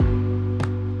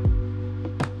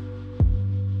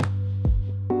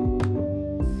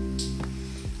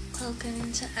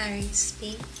to Aries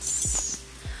Speaks,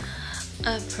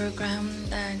 a program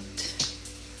that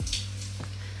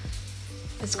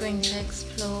is going to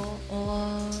explore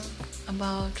all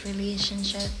about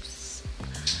relationships,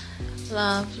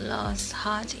 love, loss,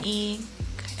 heartache,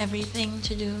 everything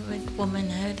to do with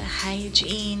womanhood,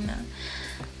 hygiene,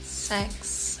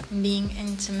 sex, being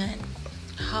intimate,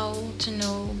 how to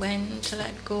know when to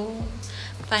let go,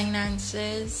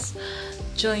 finances.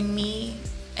 Join me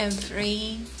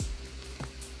every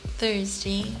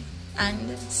Thursday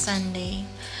and Sunday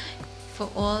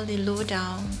for all the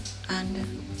lowdown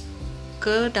and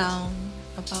go down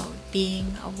about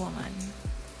being a woman.